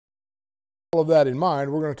All of that in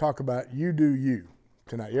mind, we're going to talk about you do you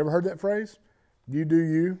tonight. You ever heard that phrase? You do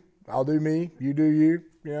you, I'll do me, you do you,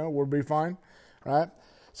 we'll be fine, right?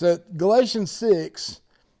 So Galatians 6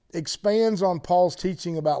 expands on Paul's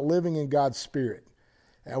teaching about living in God's Spirit,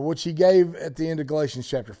 which he gave at the end of Galatians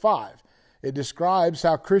chapter 5. It describes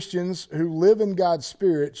how Christians who live in God's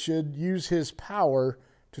Spirit should use His power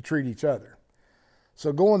to treat each other.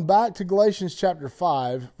 So going back to Galatians chapter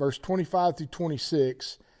 5, verse 25 through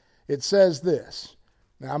 26, it says this.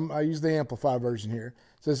 Now I use the Amplified version here.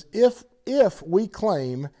 It says, if we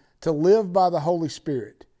claim to live by the Holy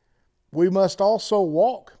Spirit, we must also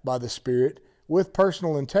walk by the Spirit with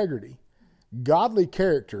personal integrity, godly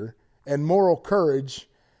character, and moral courage,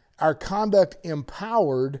 our conduct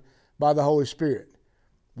empowered by the Holy Spirit.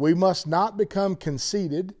 We must not become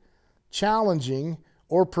conceited, challenging,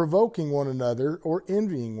 or provoking one another, or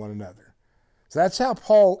envying one another. So that's how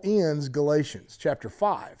Paul ends Galatians chapter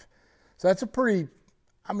 5. So that's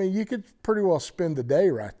you could pretty well spend the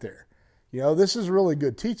day right there. This is really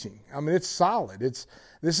good teaching. It's solid.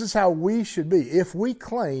 This is how we should be. If we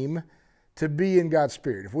claim to be in God's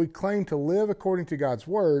Spirit, if we claim to live according to God's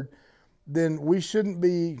Word, then we shouldn't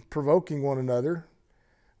be provoking one another.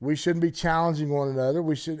 We shouldn't be challenging one another.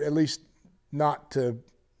 We should at least not to,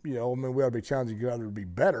 we ought to be challenging each other to be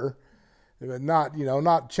better, but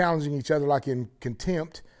not challenging each other like in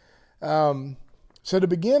contempt. So to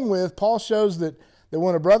begin with, Paul shows that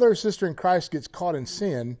when a brother or sister in Christ gets caught in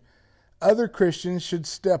sin, other Christians should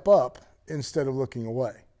step up instead of looking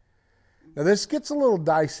away. Now this gets a little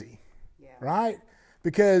dicey, right?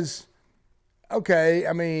 Because, okay,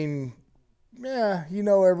 everybody,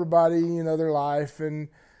 their life, and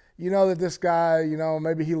that this guy,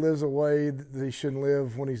 maybe he lives a way that he shouldn't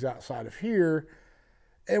live when he's outside of here.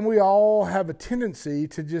 And we all have a tendency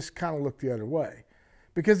to just kind of look the other way.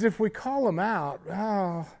 Because if we call him out,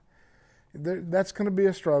 that's going to be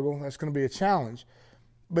a struggle. That's going to be a challenge.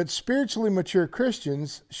 But spiritually mature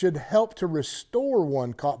Christians should help to restore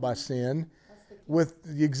one caught by sin with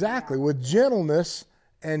gentleness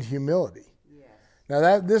and humility. Yes.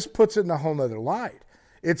 Now this puts it in a whole nother light.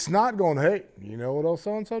 It's not going, hey, you know what old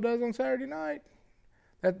so-and-so does on Saturday night?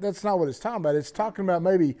 That's not what it's talking about. It's talking about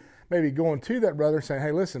maybe going to that brother and saying,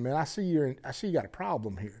 hey, listen, man, I see you got a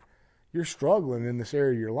problem here. You're struggling in this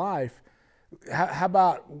area of your life. How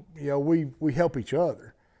about, we help each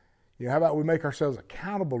other? How about we make ourselves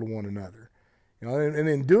accountable to one another? And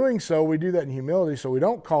in doing so, we do that in humility, so we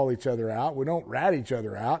don't call each other out. We don't rat each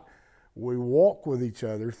other out. We walk with each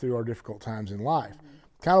other through our difficult times in life.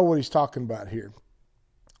 Mm-hmm. Kind of what he's talking about here.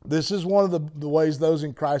 This is one of the ways those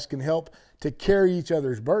in Christ can help to carry each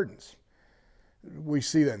other's burdens. We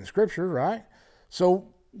see that in the Scripture, right? So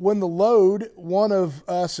when the load one of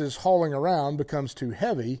us is hauling around becomes too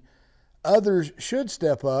heavy, others should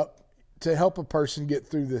step up to help a person get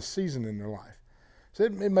through this season in their life. So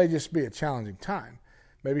it may just be a challenging time.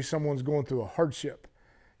 Maybe someone's going through a hardship.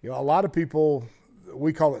 A lot of people,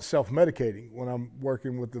 we call it self-medicating when I'm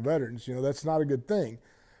working with the veterans. That's not a good thing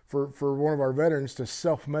for one of our veterans to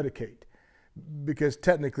self-medicate, because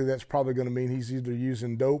technically that's probably going to mean he's either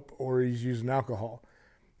using dope or he's using alcohol.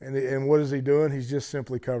 And what is he doing? He's just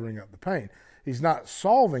simply covering up the pain. He's not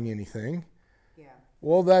solving anything. Yeah.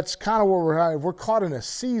 Well, that's kind of what we're having. If we're caught in a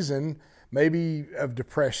season maybe of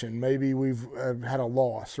depression, maybe we've had a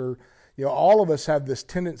loss, or all of us have this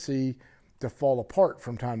tendency to fall apart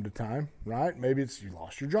from time to time, right? Maybe it's you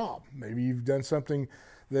lost your job. Maybe you've done something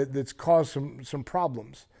that's caused some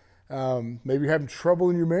problems. Maybe you're having trouble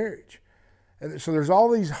in your marriage. And so there's all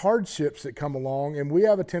these hardships that come along, and we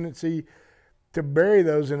have a tendency to bury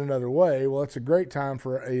those in another way. Well, it's a great time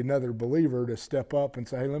for another believer to step up and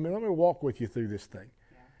say, hey, let me walk with you through this thing.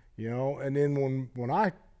 Yeah. And then when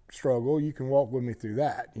I struggle, you can walk with me through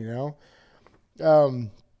that,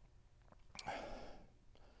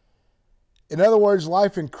 In other words,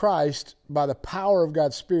 life in Christ, by the power of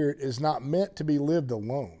God's Spirit, is not meant to be lived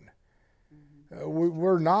alone.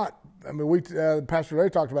 We're not. Pastor Ray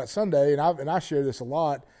talked about Sunday, and I share this a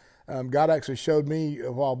lot. God actually showed me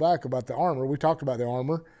a while back about the armor. We talked about the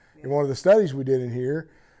armor in one of the studies we did in here,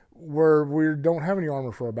 where we don't have any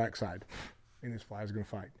armor for our backside. And this fly's going to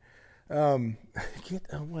fight. Get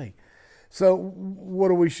away. So what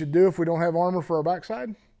do we should do if we don't have armor for our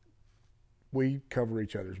backside? We cover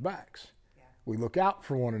each other's backs. Yeah. We look out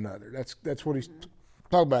for one another. That's what he's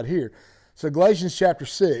talking about here. So Galatians chapter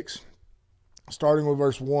 6, starting with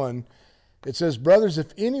verse 1, it says, brothers,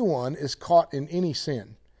 if anyone is caught in any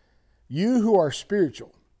sin, you who are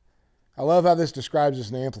spiritual. I love how this describes this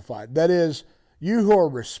in the Amplified. That is, you who are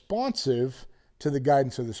responsive to the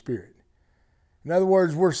guidance of the Spirit. In other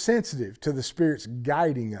words, we're sensitive to the Spirit's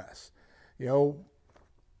guiding us. You know,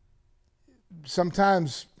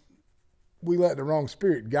 sometimes we let the wrong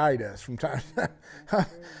spirit guide us from time to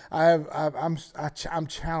time. I'm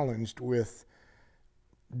challenged with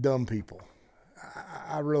dumb people.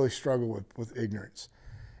 I really struggle with ignorance.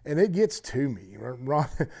 And it gets to me.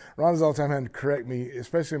 Ron's all the time having to correct me,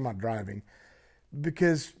 especially in my driving,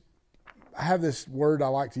 because I have this word I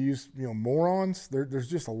like to use, morons. There's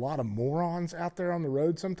just a lot of morons out there on the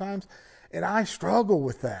road sometimes, and I struggle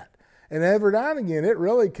with that. And every now and again, it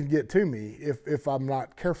really can get to me if I'm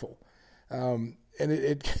not careful. And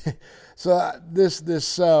so this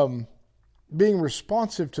being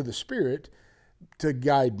responsive to the Spirit to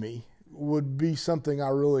guide me would be something I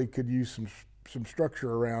really could use some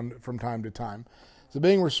structure around from time to time. So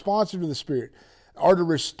being responsive to the Spirit, are to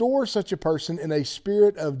restore such a person in a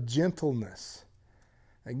spirit of gentleness.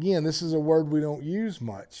 Again, this is a word we don't use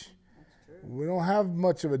much. We don't have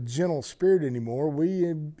much of a gentle spirit anymore.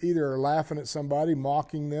 We either are laughing at somebody,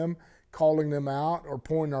 mocking them, calling them out, or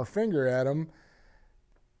pointing our finger at them,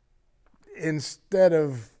 instead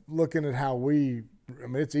of looking at how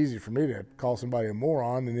it's easy for me to call somebody a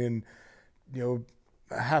moron, and then,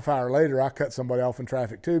 a half hour later, I cut somebody off in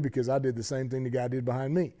traffic too because I did the same thing the guy did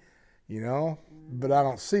behind me, but I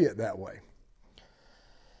don't see it that way.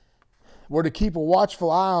 We're to keep a watchful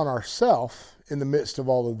eye on ourselves in the midst of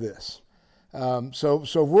all of this. So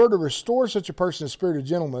if we're to restore such a person in a spirit of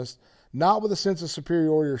gentleness, not with a sense of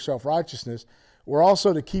superiority or self-righteousness, we're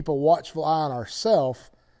also to keep a watchful eye on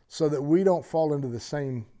ourselves so that we don't fall into the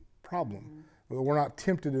same problem. We're not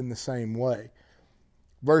tempted in the same way.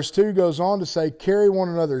 Verse 2 goes on to say, carry one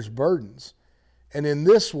another's burdens, and in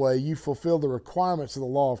this way you fulfill the requirements of the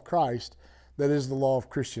law of Christ, that is the law of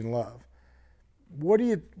Christian love. What do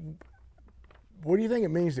you think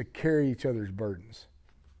it means to carry each other's burdens?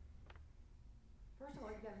 First of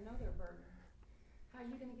all, you've got to know their burden. How are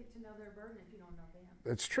you going to get to know their burden if you don't know them?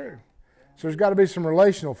 That's true. So there's got to be some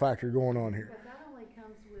relational factor going on here. But that only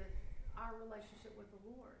comes with our relationship with the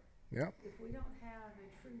Lord. Yep. If we don't have a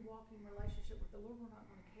true walking relationship with the Lord, we're not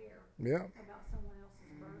going to care about someone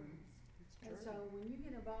else's burdens. And so when you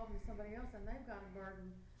get involved in somebody else and they've got a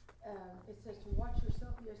burden, it says to watch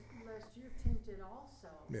yourself lest you're tempted also.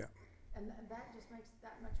 Yeah. And that just makes it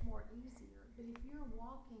that much more easier. But if you're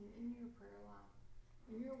walking in your prayer life,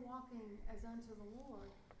 and you're walking as unto the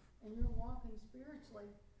Lord, and you're walking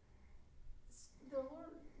spiritually, the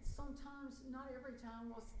Lord sometimes, not every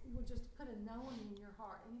time, will just put a knowing in your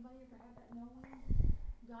heart. Anybody ever have that knowing?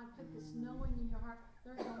 God put this knowing in your heart.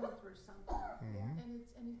 They're going through something, and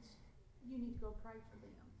it's you need to go pray for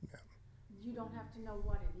them. Yeah. You don't have to know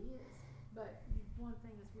what it is, but one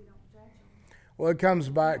thing is we don't judge them. Well, it comes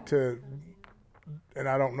back to, and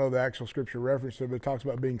I don't know the actual scripture reference to it, but it talks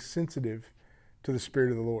about being sensitive to the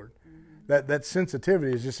Spirit of the Lord. Mm-hmm. That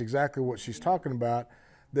sensitivity is just exactly what she's talking about.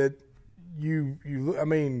 That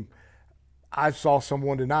I saw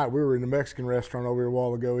someone tonight. We were in a Mexican restaurant over here a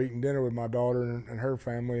while ago eating dinner with my daughter and her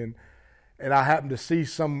family, and I happened to see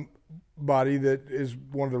somebody that is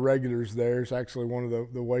one of the regulars there. It's actually one of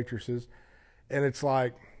the waitresses, and it's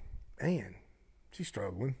like, man, she's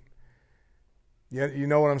struggling. Yeah, you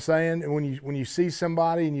know what I'm saying? And when you see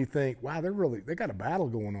somebody and you think, wow, they got a battle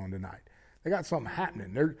going on tonight. They got something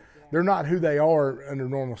happening. They're not who they are under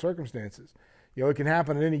normal circumstances. It can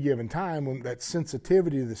happen at any given time when that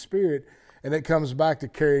sensitivity to the Spirit, and it comes back to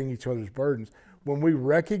carrying each other's burdens. When we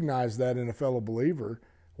recognize that in a fellow believer,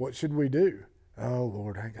 what should we do? Oh,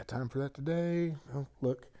 Lord, I ain't got time for that today. Oh,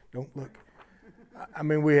 don't look.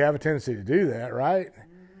 We have a tendency to do that, right?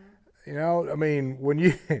 When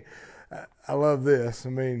you... I love this.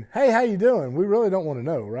 Hey, how you doing? We really don't want to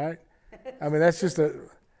know, right? That's just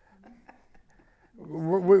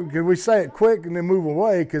we say it quick and then move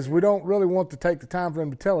away because we don't really want to take the time for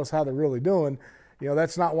them to tell us how they're really doing.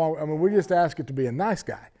 That's not why. We just ask it to be a nice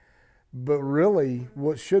guy. But really,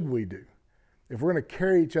 what should we do? If we're going to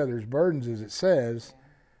carry each other's burdens, as it says,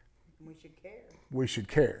 we should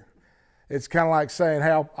care. It's kind of like saying, hey,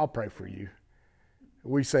 I'll pray for you.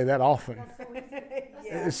 We say that often. That's so easy.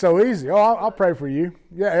 Yeah. It's so easy. Oh, I'll pray for you.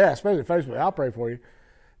 Yeah, especially Facebook. I'll pray for you.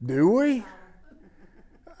 Do we?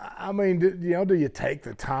 Do you take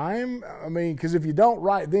the time? Because if you don't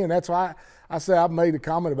right then, that's why I say I've made a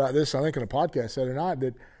comment about this, I think, in a podcast the other night,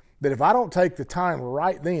 that if I don't take the time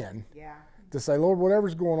right then to say, Lord,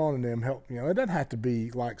 whatever's going on in them, help. It doesn't have to be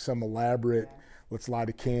like some elaborate, let's light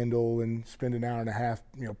a candle and spend an hour and a half,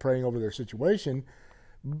 praying over their situation.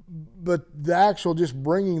 But the actual just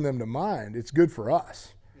bringing them to mind, it's good for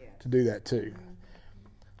us to do that too.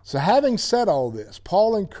 So having said all this,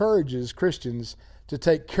 Paul encourages Christians to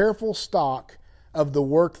take careful stock of the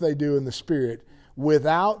work they do in the Spirit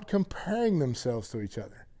without comparing themselves to each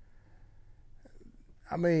other.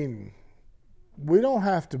 I mean, we don't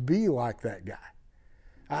have to be like that guy.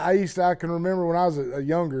 I can remember when I was a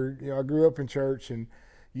younger, I grew up in church, and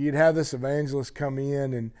you'd have this evangelist come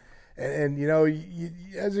in, and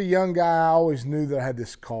as a young guy, I always knew that I had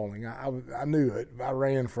this calling. I knew it. I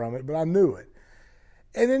ran from it, but I knew it.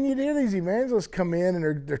 And then you'd hear these evangelists come in,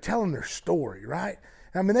 and they're telling their story, right?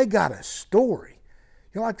 I mean, they got a story.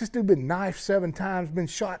 Like this dude been knifed 7 times, been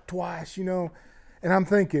shot twice, And I'm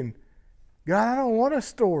thinking, God, I don't want a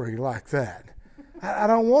story like that. I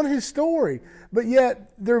don't want his story. But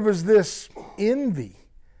yet there was this envy.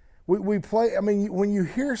 When you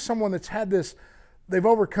hear someone that's had this, they've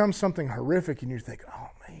overcome something horrific, and you're thinking, oh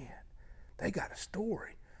man, they got a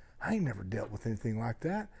story. I ain't never dealt with anything like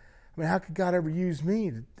that. How could God ever use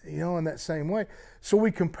me, in that same way? So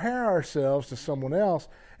we compare ourselves to someone else,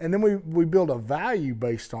 and then we build a value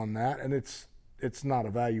based on that, and it's not a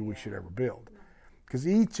value we should ever build. Because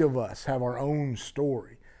each of us have our own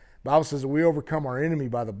story. The Bible says that we overcome our enemy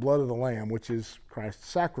by the blood of the Lamb, which is Christ's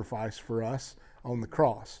sacrifice for us on the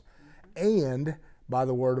cross, and by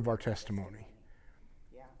the word of our testimony.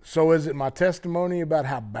 So is it my testimony about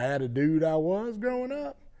how bad a dude I was growing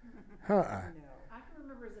up? I can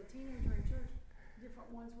remember as a teenager in church,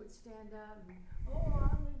 different ones would stand up and,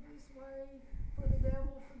 I lived this way for the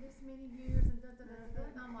devil for this many years, and da-da-da-da-da.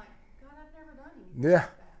 And I'm like, God, I've never done anything like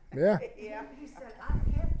that. Yeah. He said,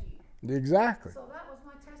 I've kept you. Exactly. So that was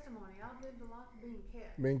my testimony. I've lived a life of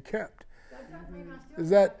being kept. That doesn't mean I still Is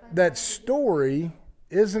that story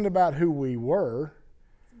isn't about who we were.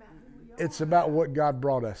 It's about what God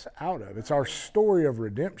brought us out of. It's our story of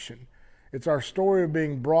redemption. It's our story of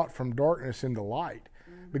being brought from darkness into light.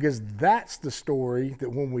 Because that's the story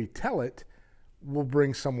that when we tell it, will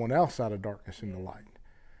bring someone else out of darkness into light.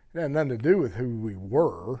 It had nothing to do with who we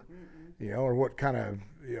were, or what kind of,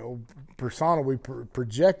 persona we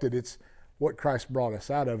projected. It's what Christ brought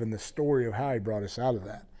us out of and the story of how he brought us out of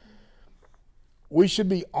that. We should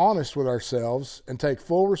be honest with ourselves and take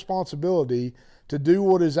full responsibility to do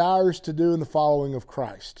what is ours to do in the following of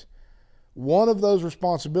Christ. One of those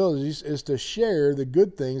responsibilities is to share the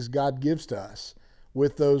good things God gives to us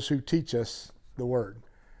with those who teach us the Word.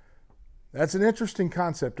 That's an interesting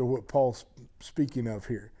concept of what Paul's speaking of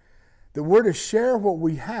here. That we're to share what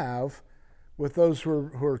we have with those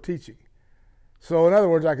who are teaching. So in other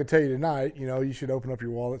words, I could tell you tonight, you should open up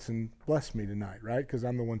your wallets and bless me tonight, right? Because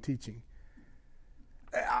I'm the one teaching.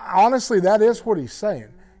 Honestly, that is what he's saying.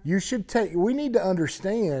 We need to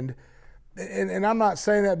understand, and I'm not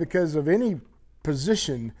saying that because of any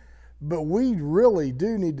position, but we really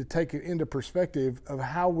do need to take it into perspective of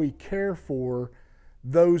how we care for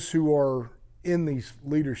those who are in these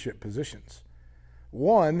leadership positions.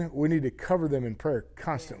 One, we need to cover them in prayer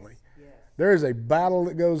constantly. Yes. There is a battle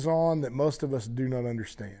that goes on that most of us do not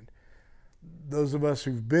understand. Those of us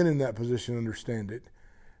who've been in that position understand it.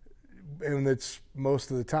 And it's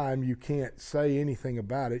most of the time you can't say anything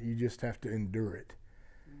about it. You just have to endure it.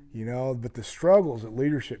 But the struggles that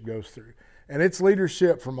leadership goes through, and it's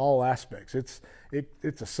leadership from all aspects. It's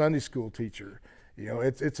a Sunday school teacher.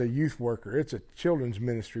 It's a youth worker. It's a children's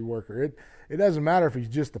ministry worker. It doesn't matter if he's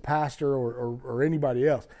just the pastor or anybody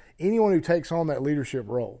else. Anyone who takes on that leadership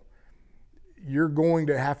role, you're going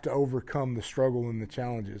to have to overcome the struggle and the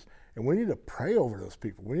challenges. And we need to pray over those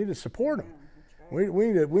people. We need to support them. We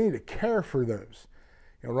need to care for those.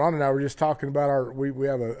 Ron and I were just talking about we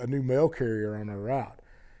have a new mail carrier on our route.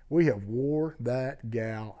 We have wore that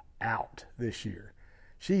gal out this year.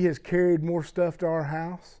 She has carried more stuff to our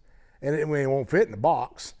house, and it won't fit in the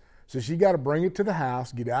box. So she got to bring it to the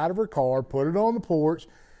house, get out of her car, put it on the porch,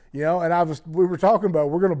 and we were talking about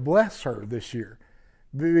we're going to bless her this year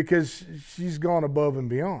because she's gone above and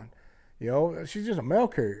beyond. She's just a mail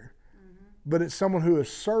carrier, but it's someone who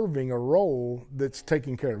is serving a role that's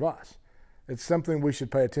taking care of us. It's something we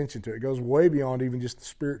should pay attention to. It goes way beyond even just the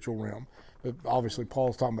spiritual realm. But obviously,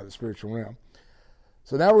 Paul's talking about the spiritual realm.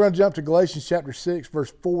 So now we're going to jump to Galatians chapter 6,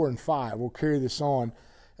 verse 4 and 5. We'll carry this on.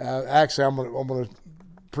 Actually, I'm going to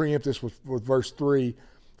preempt this with verse 3.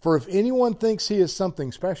 For if anyone thinks he is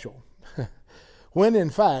something special, when in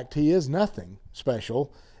fact he is nothing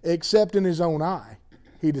special, except in his own eye,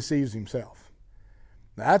 he deceives himself.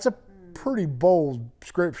 Now, that's a pretty bold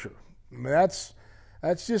scripture. That's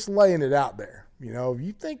just laying it out there. If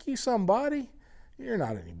you think you're somebody, you're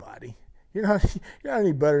not anybody. You're not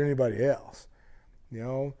any better than anybody else.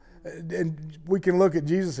 And we can look at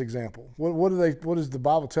Jesus' example. What does the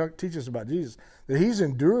Bible teach us about Jesus? That he's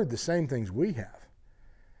endured the same things we have.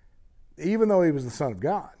 Even though he was the Son of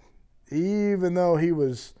God, even though he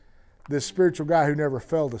was this spiritual guy who never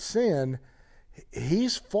fell to sin,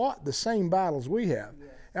 He's fought the same battles we have. Yes.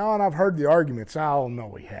 Now, and I've heard the arguments, oh,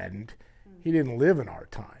 no, he hadn't. He didn't live in our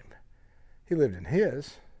time. He lived in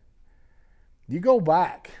his. You go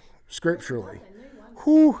back scripturally.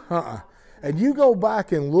 And you go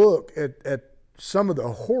back and look at some of the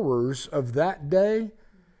horrors of that day.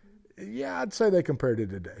 Yeah, I'd say they compared to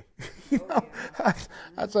today.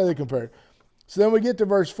 I'd say they compared. So then we get to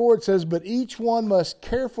verse 4. It says, but each one must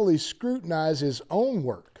carefully scrutinize his own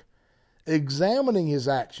work, examining his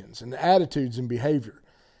actions and attitudes and behavior.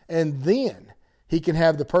 And then he can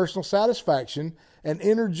have the personal satisfaction and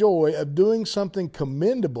inner joy of doing something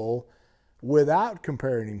commendable without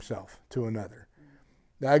comparing himself to another.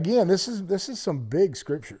 Now, again, this is some big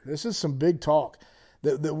scripture. This is some big talk.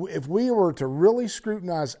 That if we were to really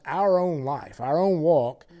scrutinize our own life, our own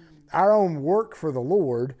walk, our own work for the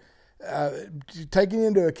Lord, taking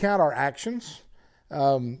into account our actions,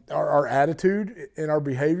 our attitude and our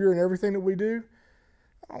behavior and everything that we do,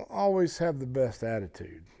 I'll always have the best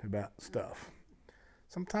attitude about stuff.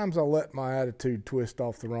 Sometimes I'll let my attitude twist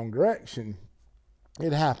off the wrong direction.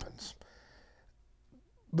 It happens.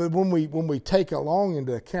 But when we take along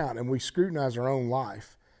into account and we scrutinize our own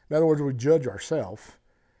life, in other words, we judge ourselves.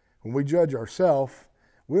 When we judge ourselves,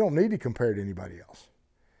 we don't need to compare to anybody else.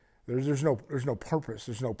 There's no purpose.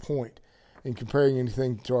 There's no point in comparing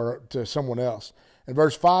anything to someone else. And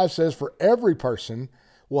verse 5 says, for every person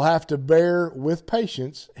will have to bear with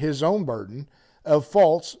patience his own burden of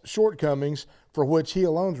faults, shortcomings, for which he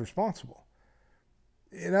alone is responsible.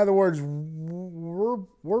 In other words, we're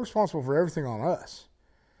responsible for everything on us.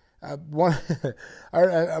 A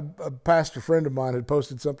pastor friend of mine had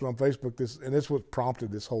posted something on Facebook, and this what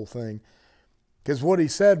prompted this whole thing. Because what he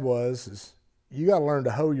said is you got to learn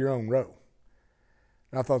to hoe your own row.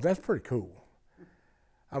 And I thought, that's pretty cool.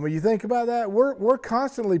 I mean, you think about that, we're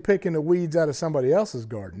constantly picking the weeds out of somebody else's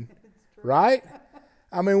garden, right?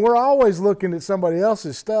 I mean, we're always looking at somebody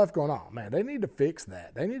else's stuff going, oh, man, they need to fix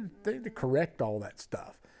that. They need to correct all that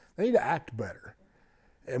stuff. They need to act better.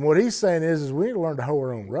 And what he's saying is we need to learn to hoe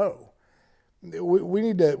our own row. We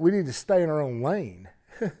need to stay in our own lane,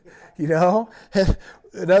 you know?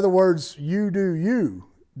 In other words, you do you.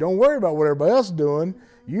 Don't worry about what everybody else is doing.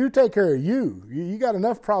 You take care of you. You got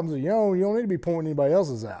enough problems of your own. You don't need to be pointing anybody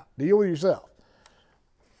else's out. Deal with yourself.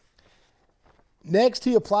 Next,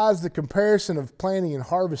 he applies the comparison of planting and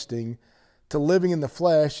harvesting to living in the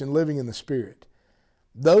flesh and living in the spirit.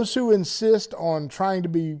 Those who insist on trying to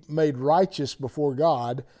be made righteous before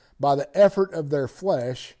God by the effort of their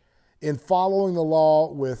flesh in following the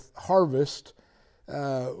law with harvest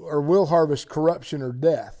or will harvest corruption or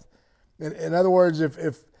death. In other words,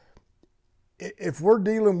 if we're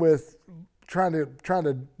dealing with trying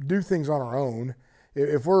to do things on our own,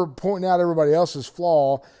 if we're pointing out everybody else's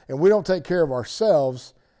flaw and we don't take care of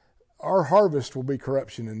ourselves, our harvest will be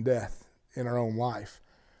corruption and death in our own life.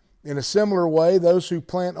 In a similar way, those who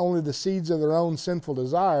plant only the seeds of their own sinful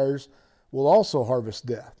desires will also harvest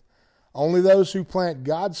death. Only those who plant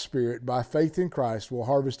God's Spirit by faith in Christ will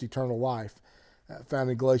harvest eternal life,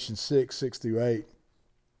 found in Galatians 6:6-8.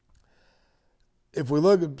 If we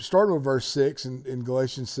look at, starting with verse 6 in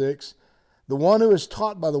Galatians 6, the one who is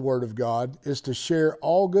taught by the Word of God is to share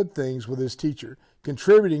all good things with his teacher,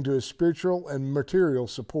 contributing to his spiritual and material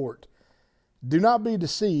support. Do not be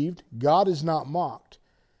deceived, God is not mocked.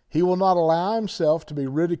 He will not allow himself to be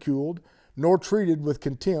ridiculed, nor treated with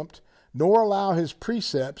contempt, nor allow his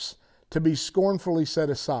precepts to be scornfully set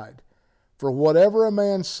aside. For whatever a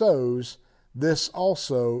man sows, this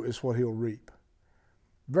also is what he'll reap.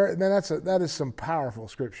 That is some powerful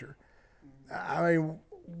scripture. I mean,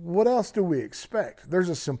 what else do we expect? There's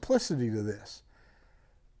a simplicity to this.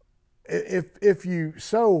 If you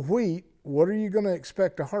sow wheat, what are you going to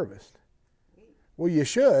expect to harvest? Well, you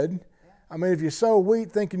should. I mean, if you sow wheat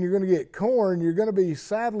thinking you're going to get corn, you're going to be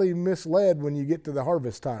sadly misled when you get to the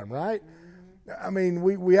harvest time, right? Mm-hmm. I mean,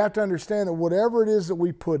 we have to understand that whatever it is that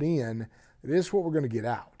we put in, it is what we're going to get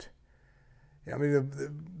out. I mean,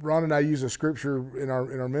 Ron and I use a scripture in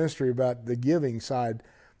our ministry about the giving side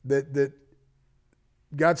that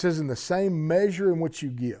God says, in the same measure in which you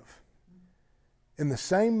give,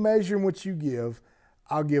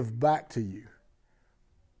 I'll give back to you.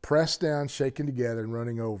 Pressed down, shaken together, and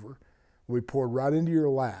running over. We poured right into your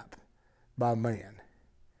lap by man.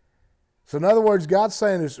 So in other words, God's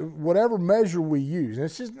saying is whatever measure we use, and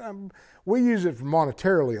it's just, we use it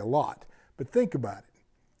monetarily a lot, but think about it.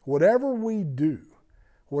 Whatever we do,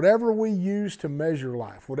 whatever we use to measure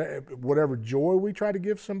life, whatever joy we try to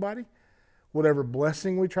give somebody, whatever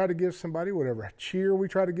blessing we try to give somebody, whatever cheer we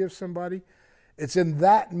try to give somebody, it's in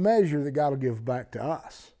that measure that God will give back to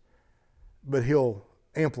us. But he'll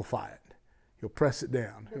amplify it. He'll press it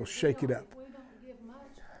down. He'll shake it up. If we don't give much,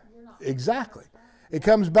 we're not. Exactly. It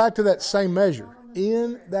comes back to that same measure.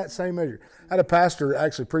 In that same measure. I had a pastor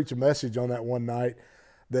actually preach a message on that one night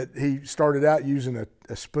that he started out using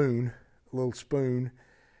a spoon, a little spoon,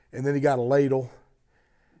 and then he got a ladle,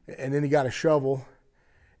 and then he got a shovel,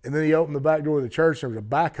 and then he opened the back door of the church and there was a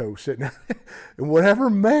backhoe sitting there. And whatever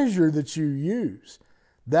measure that you use,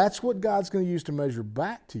 that's what God's going to use to measure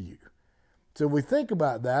back to you. So we think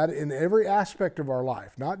about that in every aspect of our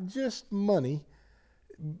life, not just money,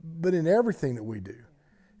 but in everything that we do.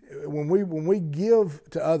 When we give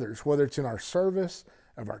to others, whether it's in our service,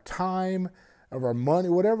 of our time, of our money,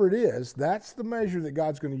 whatever it is, that's the measure that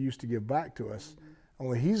God's going to use to give back to us.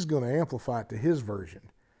 Only He's going to amplify it to His version.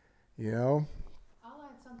 You know?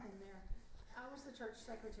 I'll add something there. I was the church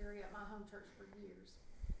secretary at my home church for years.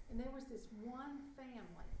 And there was this one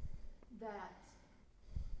family that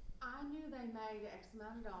I knew they made X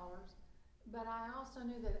amount of dollars, but I also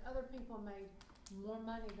knew that other people made more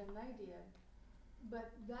money than they did.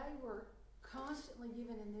 But they were constantly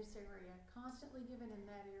given in this area, constantly given in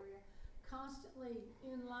that area, constantly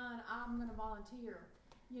in line, I'm going to volunteer,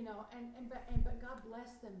 you know, but God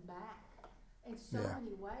blessed them back in so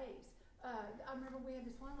many ways. I remember we had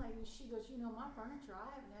this one lady, she goes, you know, my furniture,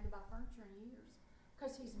 I haven't had to buy furniture in years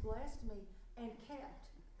because He's blessed me and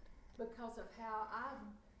kept because of how I've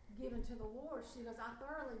given to the Lord. She goes, I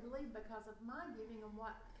thoroughly believe because of my giving and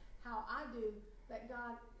how I do, that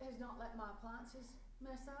God has not let my appliances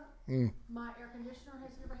mess up. My air conditioner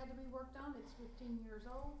has never had to be worked on. It's 15 years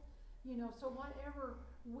old. You know, so whatever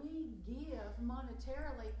we give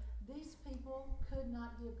monetarily, these people could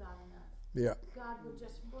not give God enough. Yeah. God would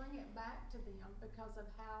just bring it back to them because of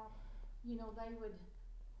how, you know, they would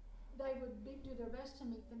do their best to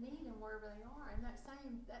meet the need and wherever they are. And that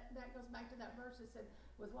goes back to that verse that said,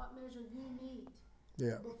 with what measure you meet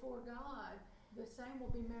before God, the same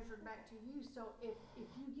will be measured back to you. So if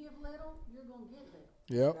you give little, you're going to get little.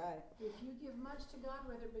 Yep. Right. If you give much to God,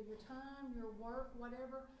 whether it be your time, your work,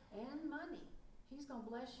 whatever, and money, He's going to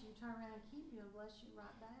bless you, turn around and keep you and bless you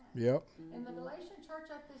right back. Yep. And the Galatian church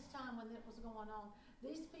at this time when it was going on,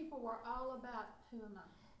 these people were all about, who am I?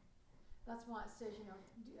 That's why it says, you know,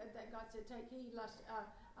 that God said, take heed lest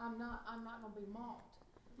I'm not going to be mocked.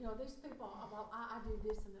 You know, these people, well, I do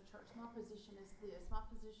this in the church. My position is this. My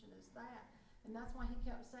position is that. And that's why He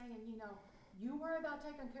kept saying, you know, you worry about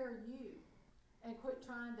taking care of you and quit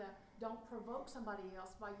trying to, don't provoke somebody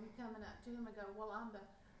else by you coming up to them and go, well, I am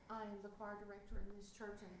the choir director in this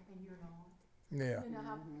church and you're not. Yeah. You know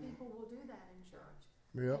how people will do that in church.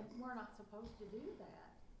 Yep. And we're not supposed to do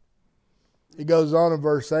that. He goes on in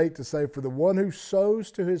verse 8 to say, for the one who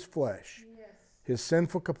sows to his flesh, his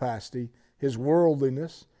sinful capacity, his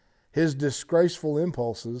worldliness, his disgraceful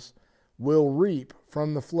impulses, will reap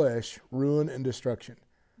from the flesh ruin and destruction.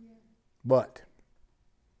 But,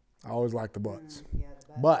 I always like the buts.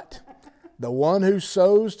 But, the one who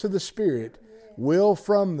sows to the Spirit will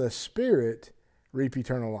from the Spirit reap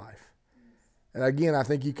eternal life. And again, I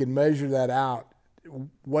think you can measure that out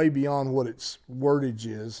way beyond what its wordage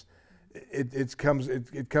is. It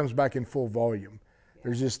comes back in full volume.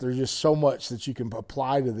 There's just so much that you can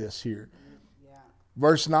apply to this here.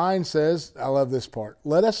 Verse 9 says, I love this part,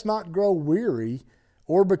 let us not grow weary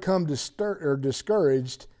or become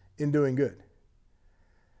discouraged in doing good.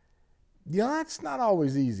 That's not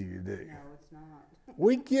always easy to do. No, it's not.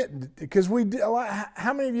 We get, because we do,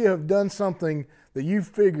 how many of you have done something that you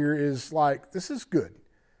figure is like, this is good.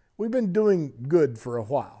 We've been doing good for a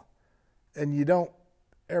while, and you don't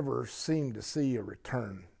ever seem to see a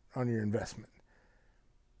return on your investment.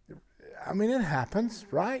 I mean, it happens,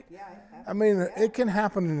 right? Yeah, it happens. I mean, it can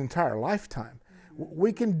happen an entire lifetime.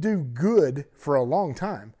 We can do good for a long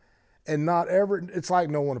time and not ever, it's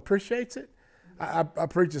like no one appreciates it. I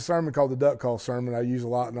preach a sermon called the Duck Call Sermon. I use a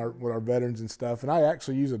lot with our veterans and stuff, and I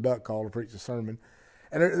actually use a duck call to preach a sermon.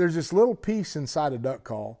 And there's this little piece inside a duck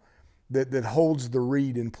call that holds the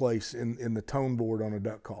reed in place in the tone board on a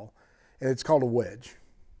duck call, and it's called a wedge.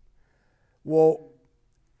 Well,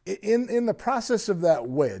 in the process of that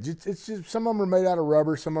wedge, it's just, some of them are made out of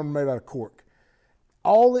rubber, some of them are made out of cork.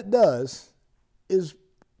 All it does is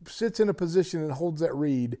sits in a position and holds that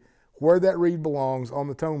reed where that reed belongs on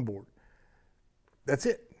the tone board. That's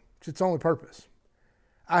it. It's its only purpose.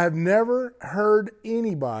 I have never heard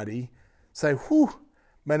anybody say, whew,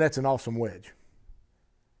 man, that's an awesome wedge.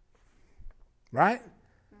 Right?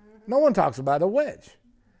 No one talks about a wedge.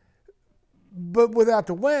 But without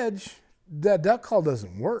the wedge, that duck call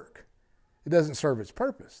doesn't work. It doesn't serve its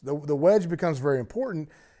purpose. The wedge becomes very important,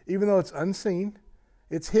 even though it's unseen.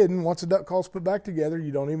 It's hidden. Once a duck call's put back together,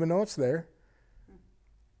 you don't even know it's there.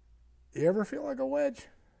 You ever feel like a wedge?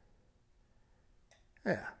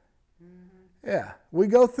 Yeah. Yeah. We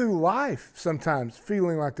go through life sometimes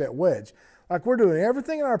feeling like that wedge. Like we're doing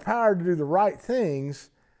everything in our power to do the right things,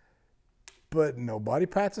 but nobody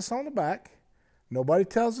pats us on the back. Nobody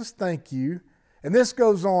tells us thank you. And this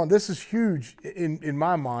goes on. This is huge in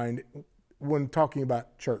my mind when talking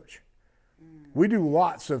about church. We do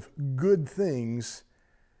lots of good things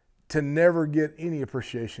to never get any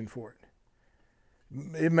appreciation for it.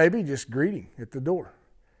 It may be just greeting at the door.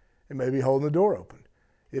 It may be holding the door open.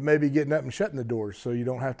 It may be getting up and shutting the doors so you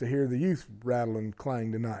don't have to hear the youth rattle and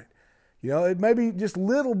clang tonight. You know, it may be just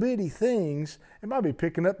little bitty things. It might be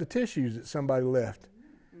picking up the tissues that somebody left.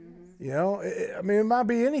 You know, it might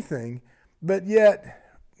be anything, but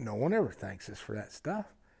yet no one ever thanks us for that stuff.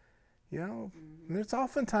 You know, there's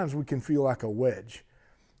oftentimes we can feel like a wedge.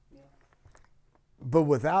 But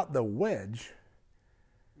without the wedge,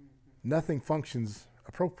 nothing functions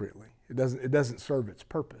appropriately. It doesn't serve its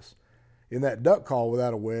purpose. In that duck call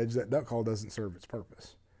without a wedge, that duck call doesn't serve its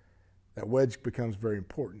purpose. That wedge becomes very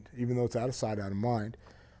important, even though it's out of sight, out of mind.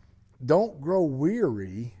 Don't grow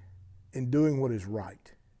weary in doing what is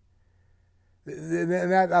right.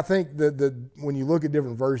 And that, I think that when you look at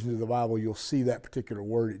different versions of the Bible, you'll see that particular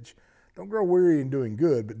wordage. Don't grow weary in doing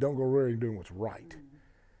good, but don't grow weary in doing what's right.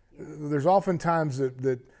 There's often times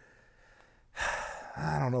that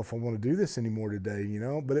I don't know if I want to do this anymore today, you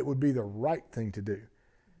know, but it would be the right thing to do.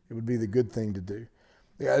 It would be the good thing to do.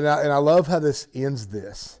 Yeah, and I love how this ends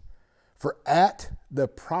this. For at the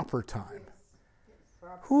proper time,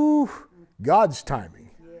 God's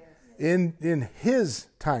timing, in His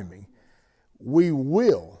timing, we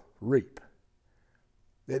will reap.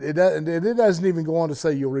 It doesn't even go on to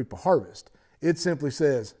say you'll reap a harvest. It simply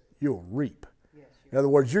says you'll reap. In other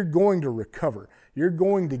words, you're going to recover. You're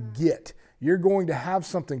going to get. You're going to have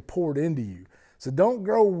something poured into you. So don't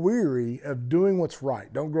grow weary of doing what's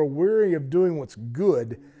right. Don't grow weary of doing what's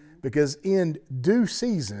good, because in due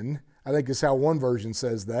season, I think is how one version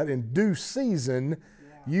says that, in due season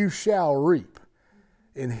you shall reap.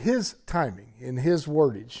 In His timing, in His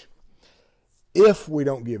wordage, if we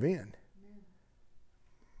don't give in.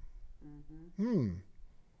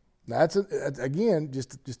 That's again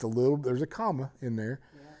just a little. There's a comma in there,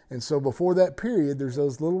 and so before that period, there's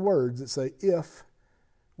those little words that say if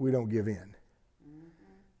we don't give in,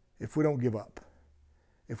 if we don't give up,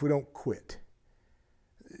 if we don't quit.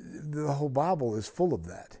 The whole Bible is full of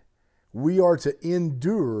that. We are to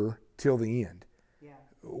endure till the end.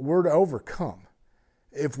 We're to overcome.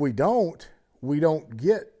 If we don't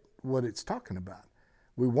get what it's talking about.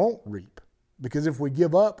 We won't reap, because if we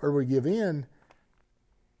give up or we give in,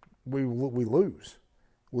 we lose.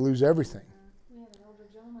 We lose everything. We had an older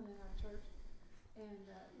gentleman in our church, and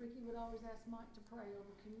Ricky would always ask Mike to pray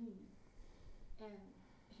over communion. And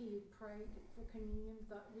he prayed for communion.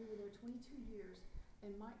 We were there 22 years,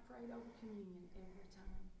 and Mike prayed over communion every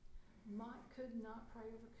time. Mike could not pray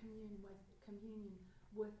over communion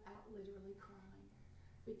without literally crying,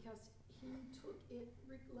 because he took it.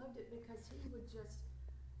 Rick loved it because he would just.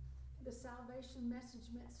 The salvation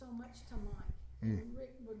message meant so much to Mike. And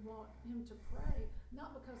Rick would want him to pray,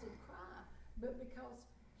 not because he'd cry, but because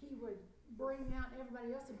he would bring out,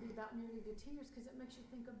 everybody else would be about nearly to tears, because it makes you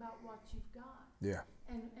think about what you've got. Yeah.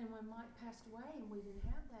 And when Mike passed away and we didn't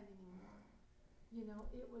have that anymore, you know,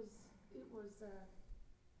 it was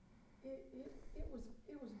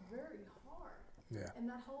very hard. Yeah. And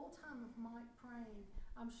that whole time of Mike praying,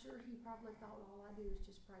 I'm sure he probably thought, all I do is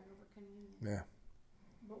just pray over communion. Yeah.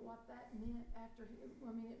 But what that meant after it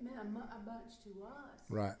meant a bunch to us.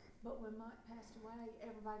 Right. But when Mike passed away,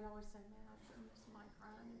 everybody always said, man, I sure miss Mike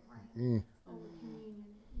crying and praying over communion,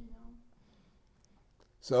 you know.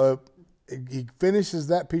 So he finishes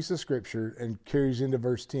that piece of scripture and carries into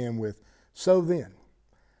verse 10 with, so then,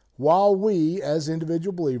 while we as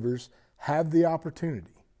individual believers have the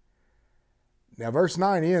opportunity. Now verse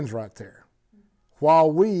 9 ends right there.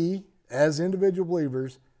 While we as individual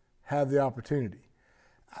believers have the opportunity.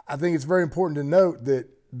 I think it's very important to note that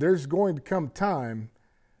there's going to come time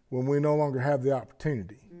when we no longer have the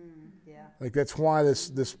opportunity. Like that's why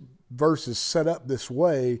this verse is set up this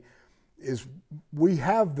way, is we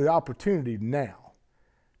have the opportunity now,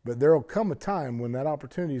 but there will come a time when that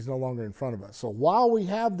opportunity is no longer in front of us. So while we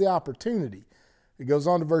have the opportunity, it goes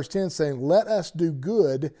on to verse 10 saying, let us do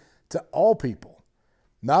good to all people,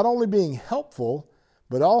 not only being helpful,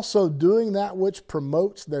 but also doing that which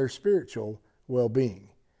promotes their spiritual well-being.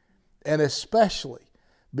 And especially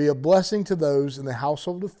be a blessing to those in the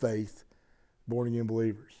household of faith, born-again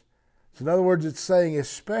believers. So in other words, it's saying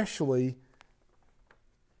especially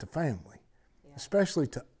to family, especially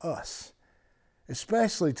to us.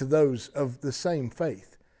 especially to those of the same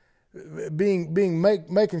faith.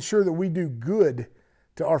 Making sure that we do good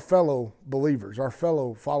to our fellow believers, our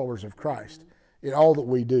fellow followers of Christ in all that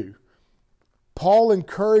we do. Paul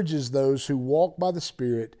encourages those who walk by the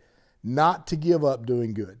Spirit not to give up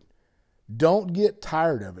doing good. Don't get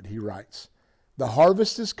tired of it, he writes. The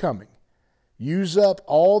harvest is coming. Use up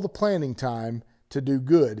all the planting time to do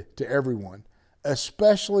good to everyone,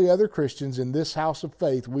 especially other Christians in this house of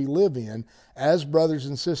faith we live in as brothers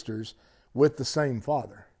and sisters with the same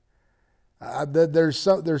Father. There's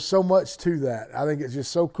so much to that. I think it's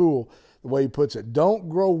just so cool the way he puts it. Don't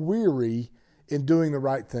grow weary in doing the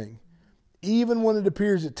right thing, even when it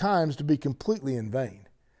appears at times to be completely in vain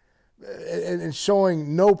and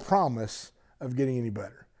showing no promise of getting any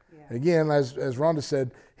better. Yeah. And again, as Rhonda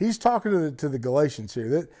said, he's talking to the Galatians here.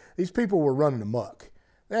 That these people were running amok.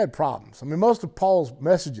 They had problems. I mean, most of Paul's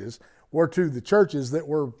messages were to the churches that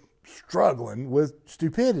were struggling with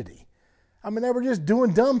stupidity. I mean, they were just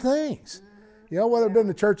doing dumb things. You know, whether it had been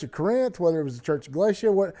the church of Corinth, whether it was the church of Galatia,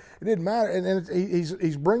 it didn't matter. And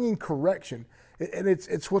he's bringing correction. And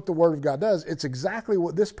it's what the Word of God does. It's exactly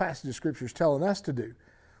what this passage of Scripture is telling us to do.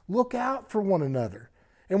 Look out for one another.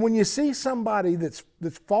 And when you see somebody that's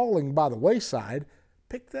falling by the wayside,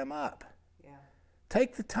 pick them up. Yeah.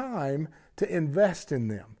 Take the time to invest in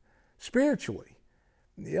them spiritually.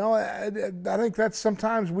 You know, I think that's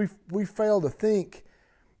sometimes we fail to think.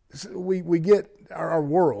 We get our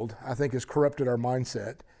world, I think, has corrupted our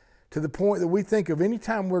mindset to the point that we think of any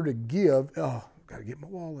time we're to give, got to get my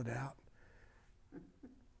wallet out.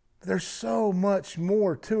 There's so much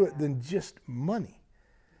more to it than just money.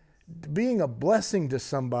 Being a blessing to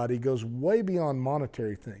somebody goes way beyond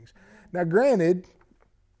monetary things. Now, granted,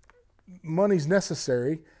 money's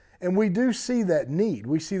necessary, and we do see that need.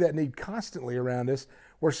 We see that need constantly around us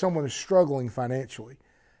where someone is struggling financially.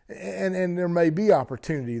 And there may be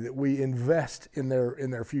opportunity that we invest in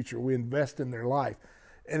their future. We invest in their life.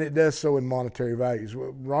 And it does so in monetary values.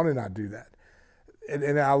 Ron and I do that.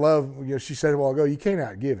 And I love, she said a while ago, you can't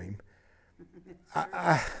outgive him.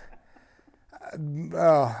 I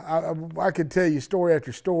could tell you story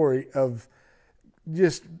after story of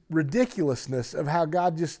just ridiculousness of how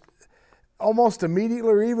God just almost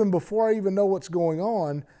immediately, or even before I even know what's going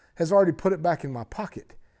on, has already put it back in my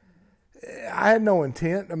pocket. I had no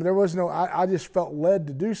intent. I mean, there was no, I just felt led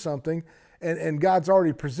to do something, and God's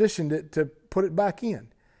already positioned it to put it back in.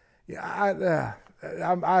 Yeah,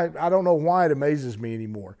 I don't know why it amazes me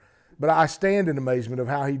anymore, but I stand in amazement of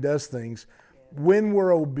how he does things when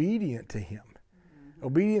we're obedient to him. Mm-hmm.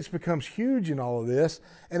 Obedience becomes huge in all of this,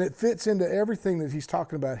 and it fits into everything that he's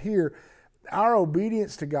talking about here. Our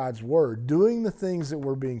obedience to God's word, doing the things that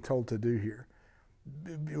we're being told to do here,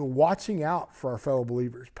 watching out for our fellow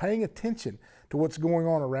believers, paying attention to what's going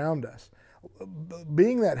on around us,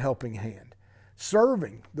 being that helping hand,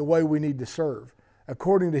 serving the way we need to serve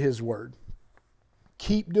according to his word.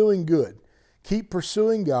 Keep doing good, keep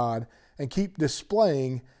pursuing God, and keep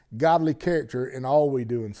displaying godly character in all we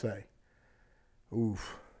do and say.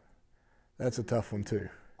 Oof, that's a tough one too.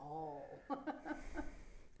 Paul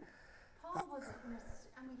wasn't necessarily,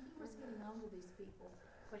 I mean, he was getting on to these people,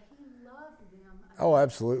 but he loved them. Oh,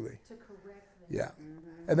 absolutely. To correct them. Yeah.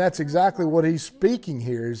 Mm-hmm. And that's exactly what he's speaking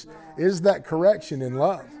here is that correction in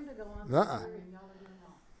love.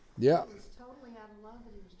 Yeah. He was totally out of love,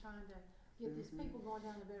 but he was trying to get these people going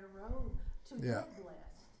down a better road to get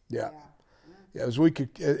blessed. Yeah. Yeah, as we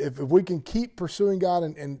could, if we can keep pursuing God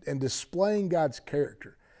and displaying God's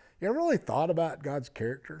character. You ever really thought about God's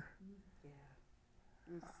character?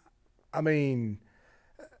 Yeah. I mean,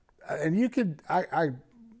 and you could,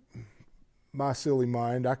 my silly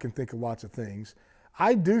mind, I can think of lots of things.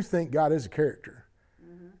 I do think God is a character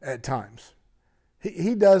at times.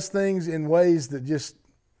 He does things in ways that just,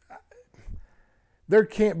 there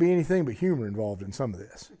can't be anything but humor involved in some of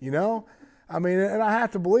this, you know? I mean, and I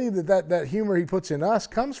have to believe that humor he puts in us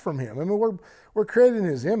comes from him. I mean, we're created in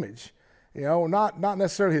his image, you know, not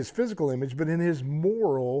necessarily his physical image, but in his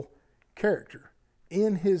moral character.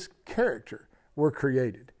 In his character, we're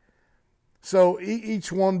created. So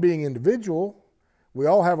each one being individual, we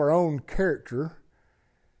all have our own character,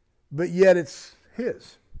 but yet it's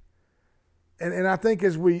his. And I think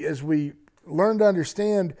as we learn to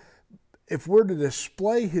understand, if we're to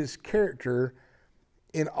display his character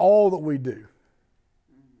in all that we do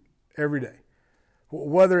every day,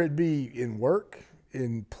 whether it be in work,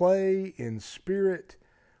 in play, in spirit,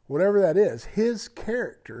 whatever that is, his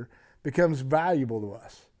character becomes valuable to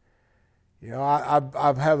us. You know,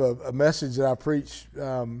 I have a message that I preach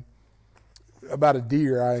about a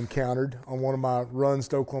deer I encountered on one of my runs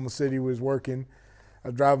to Oklahoma City. Was working. I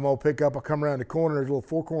was driving my old pickup. I come around the corner. There's a little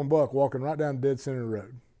four-corn buck walking right down the dead center of the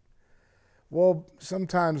road. Well,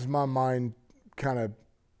 sometimes my mind kind of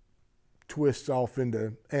twists off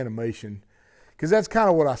into animation because that's kind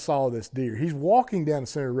of what I saw of this deer. He's walking down the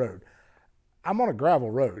center of the road. I'm on a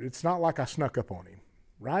gravel road. It's not like I snuck up on him,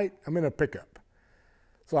 right? I'm in a pickup.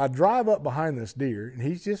 So I drive up behind this deer, and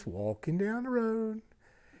he's just walking down the road.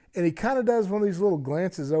 And he kind of does one of these little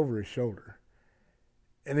glances over his shoulder.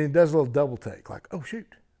 And then he does a little double take, like, oh,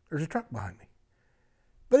 shoot, there's a truck behind me.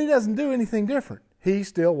 But he doesn't do anything different. He's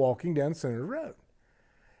still walking down the center of the road.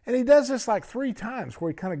 And he does this like 3 times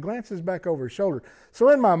where he kind of glances back over his shoulder. So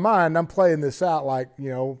in my mind, I'm playing this out like,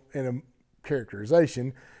 in a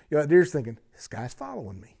characterization. The deer's thinking, this guy's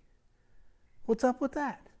following me. What's up with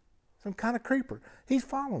that? Some kind of creeper. He's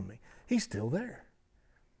following me. He's still there.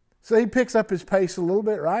 So he picks up his pace a little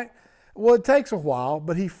bit, right? Well, it takes a while,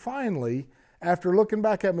 but he finally, after looking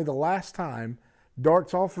back at me the last time,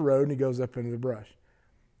 darts off the road and he goes up into the brush.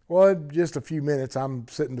 Well, in just a few minutes, I'm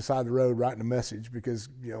sitting beside the road writing a message because,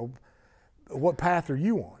 what path are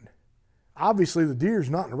you on? Obviously, the deer's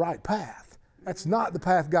not in the right path. That's not the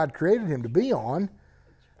path God created him to be on.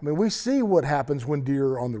 I mean, we see what happens when deer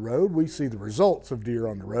are on the road. We see the results of deer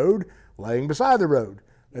on the road, laying beside the road.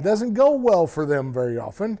 It doesn't go well for them very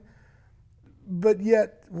often. But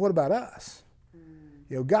yet, what about us?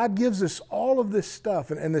 God gives us all of this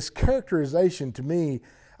stuff, and this characterization to me,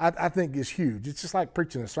 I think is huge. It's just like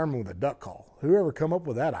preaching a sermon with a duck call. Whoever come up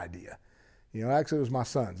with that idea? Actually it was my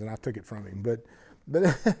son's, and I took it from him. But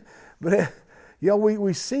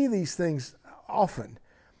we see these things often.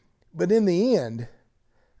 But in the end,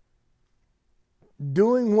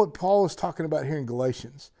 doing what Paul is talking about here in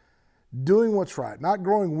Galatians, doing what's right, not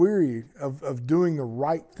growing weary of doing the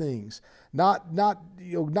right things, not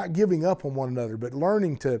giving up on one another, but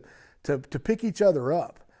learning to pick each other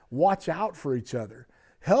up, watch out for each other,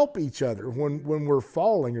 help each other when we're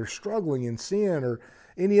falling or struggling in sin or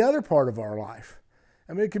any other part of our life.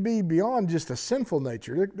 I mean, it could be beyond just a sinful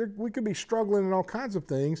nature. We could be struggling in all kinds of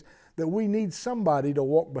things that we need somebody to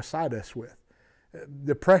walk beside us with.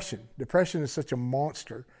 Depression is such a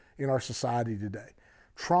monster in our society today.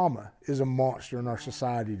 Trauma is a monster in our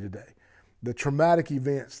society today. The traumatic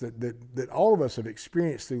events that all of us have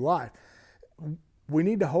experienced through life, we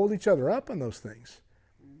need to hold each other up on those things.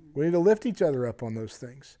 We need to lift each other up on those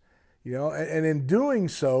things. And in doing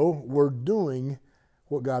so, we're doing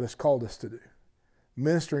what God has called us to do,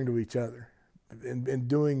 ministering to each other and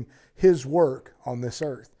doing His work on this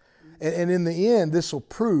earth. And in the end, this will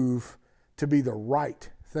prove to be the right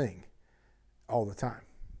thing all the time.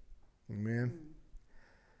 Amen.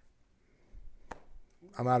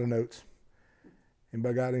 I'm out of notes.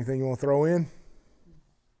 Anybody got anything you want to throw in?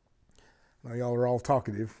 Now y'all are all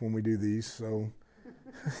talkative when we do these, so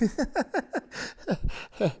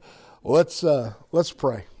let's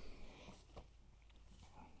pray.